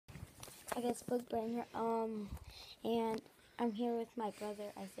I guess Book Brainer. And I'm here with my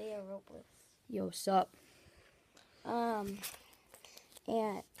brother Isaiah Robles. Yo, what's up? And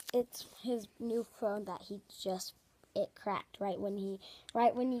it's his new phone that it cracked right when he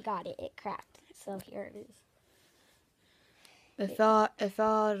got it. It cracked. So here it is. It fell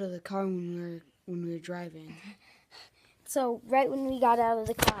out of the car when we were driving. So right when we got out of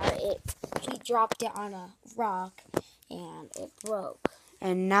the car, he dropped it on a rock, and it broke.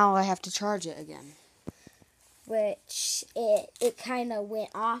 And now I have to charge it again. Which it kind of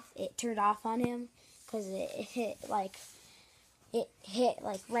went off. It turned off on him because it hit like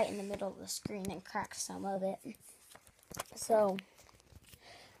right in the middle of the screen and cracked some of it. So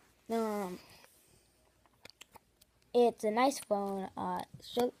it's a nice phone.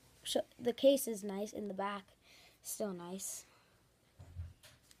 The case is nice, in the back still nice.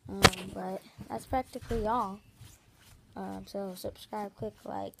 But that's practically all. So subscribe, click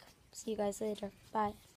like. See you guys later. Bye.